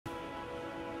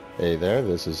Hey there,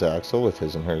 this is Axel with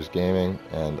His and Hers Gaming,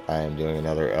 and I am doing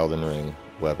another Elden Ring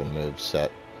weapon move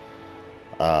set.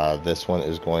 This one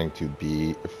is going to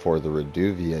be for the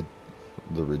Reduvia.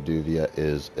 The Reduvia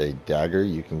is a dagger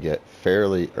you can get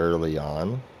fairly early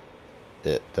on.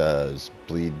 It does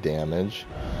bleed damage,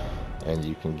 and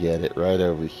you can get it right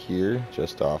over here,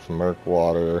 just off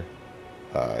Murkwater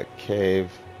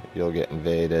Cave. You'll get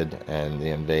invaded, and the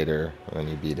invader, when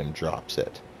you beat him, drops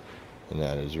it. And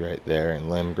that is right there in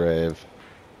Limgrave,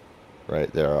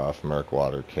 right there off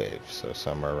Murkwater Cave, so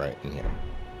somewhere right in here.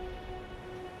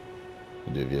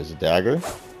 Reduvia is a dagger.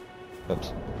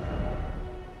 Oops.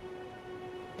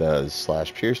 Does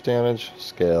slash pierce damage,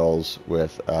 scales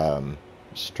with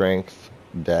strength,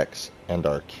 dex, and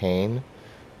arcane.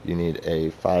 You need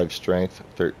a 5 strength,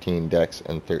 13 dex,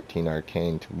 and 13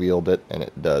 arcane to wield it, and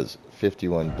it does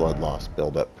 51 blood loss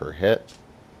buildup per hit.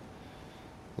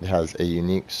 It has a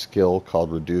unique skill called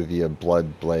Reduvia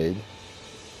Blood Blade.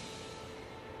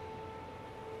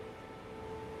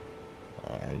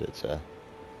 And it's a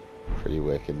pretty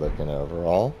wicked looking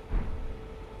overall.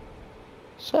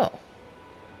 So,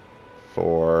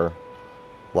 for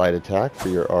light attack for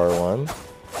your R1,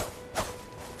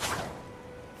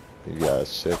 you've got a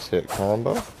 6-hit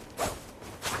combo.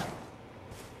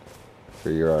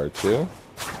 For your R2,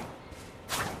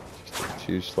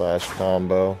 just a 2/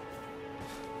 combo.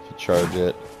 Charge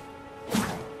it,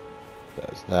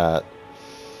 does that.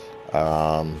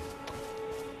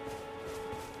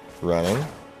 Running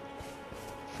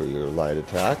for your light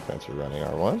attack, that's your running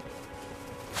R1.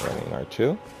 Running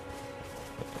R2,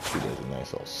 she does a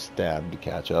nice little stab to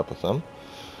catch up with them.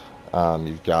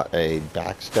 You've got a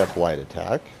backstep light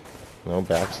attack, no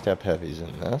backstep heavies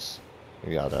in this.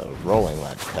 You got a rolling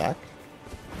light attack.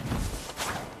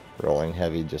 Rolling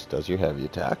heavy just does your heavy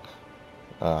attack.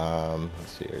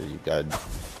 Let's see here, your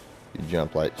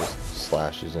jump light just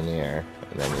slashes in the air,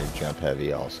 and then your jump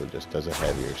heavy also just does a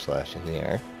heavier slash in the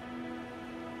air.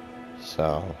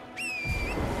 So,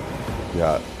 you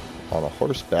got, on a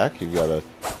horseback, you've got a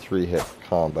 3-hit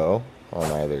combo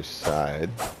on either side.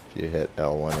 If you hit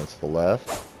L1, it's the left,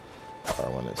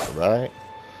 R1, it's the right.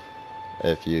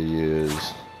 If you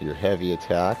use your heavy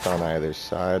attack on either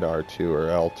side, R2 or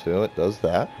L2, it does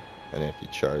that. And if you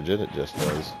charge it, it just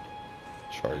does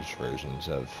charged versions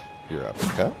of your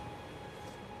uppercut.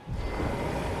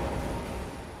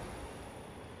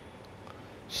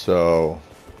 So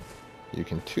you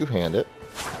can two-hand it.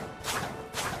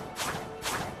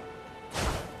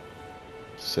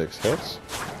 6 hits.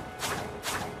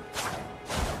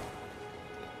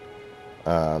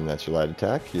 That's your light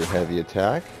attack. Your heavy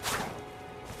attack,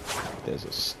 there's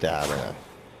a stab and a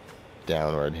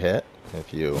downward hit.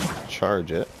 If you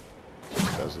charge it,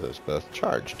 because those both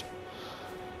charged.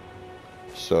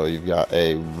 So you've got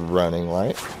a running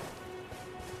light,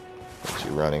 that's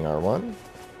your running R1,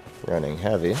 running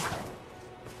heavy.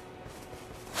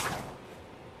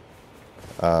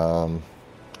 So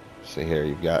here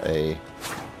you've got a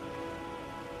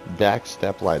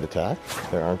backstep light attack.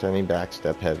 There aren't any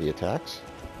backstep heavy attacks.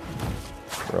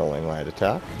 Rolling light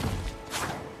attack.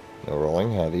 No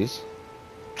rolling heavies.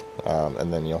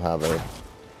 And then you'll have your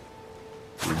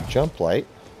jump light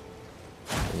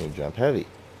and your jump heavy.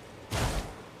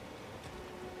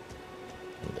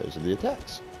 Those are the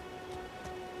attacks.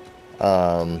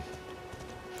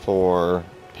 For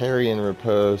parry and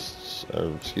riposts,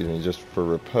 or excuse me, just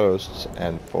for riposts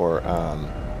and for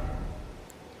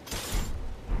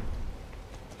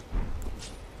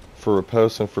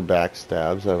riposts and for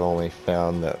backstabs, I've only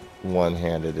found that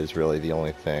one-handed is really the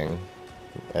only thing.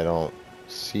 I don't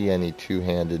see any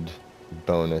two-handed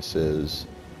bonuses.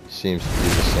 Seems to do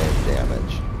the same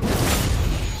damage.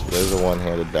 So there's a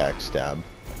one-handed backstab.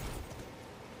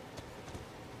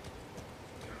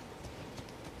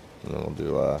 And then we'll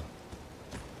do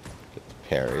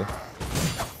parry.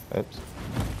 Oops.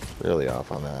 Really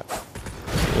off on that.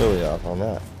 Really off on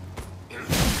that.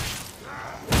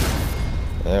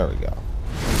 There we go.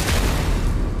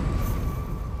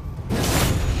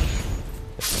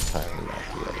 Timing that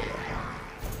the other way.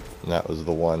 And that was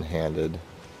the one-handed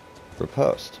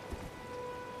riposte.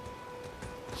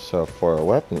 So for a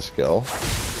weapon skill,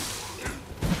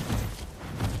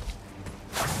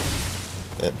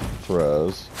 it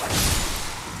throws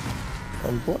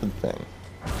a blood thing.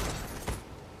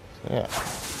 So yeah,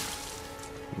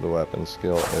 the weapon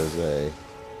skill is a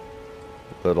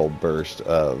little burst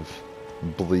of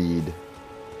bleed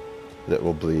that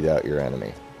will bleed out your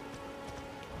enemy,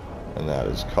 and that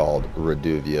is called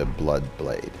Reduvia Blood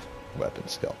Blade weapon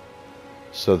skill.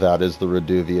 So that is the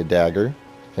Reduvia dagger.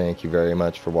 Thank you very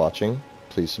much for watching.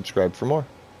 Please subscribe for more.